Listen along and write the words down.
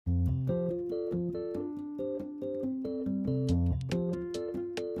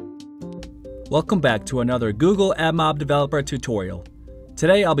Welcome back to another Google AdMob developer tutorial.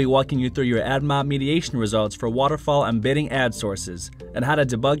 Today I'll be walking you through your AdMob mediation results for waterfall and bidding ad sources and how to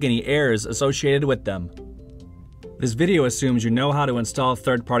debug any errors associated with them. This video assumes you know how to install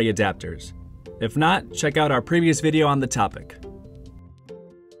third-party adapters. If not, check out our previous video on the topic.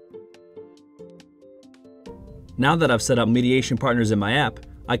 Now that I've set up mediation partners in my app,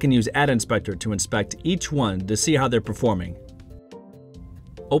 I can use Ad Inspector to inspect each one to see how they're performing.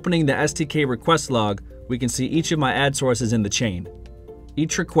 Opening the SDK request log, we can see each of my ad sources in the chain.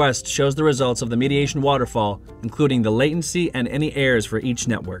 Each request shows the results of the mediation waterfall, including the latency and any errors for each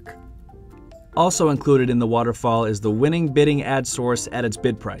network. Also included in the waterfall is the winning bidding ad source at its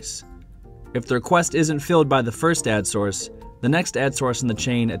bid price. If the request isn't filled by the first ad source, the next ad source in the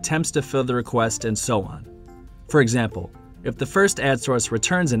chain attempts to fill the request and so on. For example, if the first ad source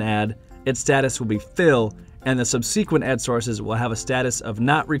returns an ad, its status will be fill, and the subsequent ad sources will have a status of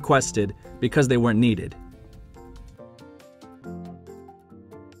not requested because they weren't needed.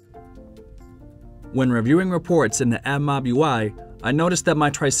 When reviewing reports in the AdMob UI, I noticed that my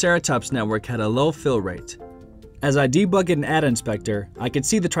Triceratops network had a low fill rate. As I debugged in Ad Inspector, I could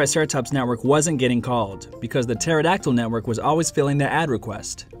see the Triceratops network wasn't getting called because the Pterodactyl network was always filling the ad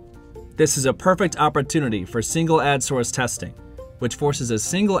request. This is a perfect opportunity for single ad source testing, which forces a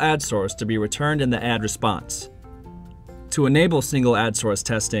single ad source to be returned in the ad response. To enable single ad source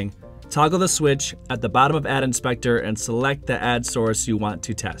testing, toggle the switch at the bottom of Ad Inspector and select the ad source you want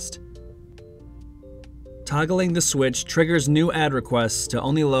to test. Toggling the switch triggers new ad requests to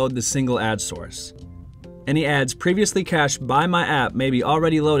only load the single ad source. Any ads previously cached by my app may be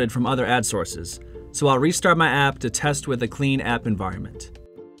already loaded from other ad sources, so I'll restart my app to test with a clean app environment.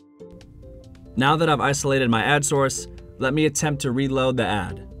 Now that I've isolated my ad source, let me attempt to reload the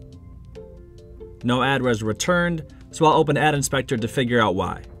ad. No ad was returned, so I'll open Ad Inspector to figure out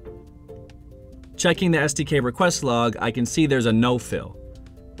why. Checking the SDK request log, I can see there's a no fill.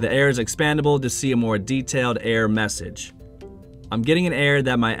 The error is expandable to see a more detailed error message. I'm getting an error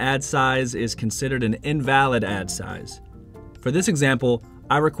that my ad size is considered an invalid ad size. For this example,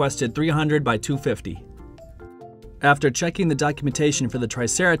 I requested 300 by 250. After checking the documentation for the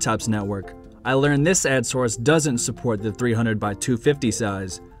Triceratops network, I learned this ad source doesn't support the 300 by 250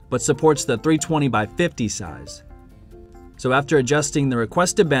 size, but supports the 320 by 50 size. So after adjusting the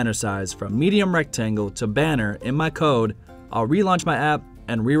requested banner size from medium rectangle to banner in my code, I'll relaunch my app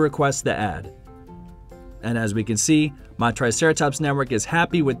and re-request the ad. And as we can see, my Triceratops network is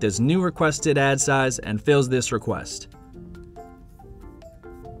happy with this new requested ad size and fills this request.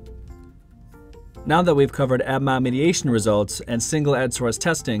 Now that we've covered AdMob mediation results and single ad source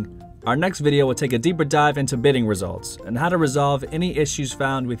testing, our next video will take a deeper dive into bidding results and how to resolve any issues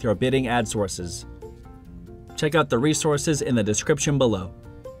found with your bidding ad sources. Check out the resources in the description below.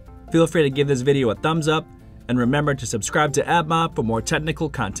 Feel free to give this video a thumbs up and remember to subscribe to AdMob for more technical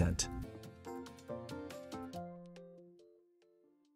content.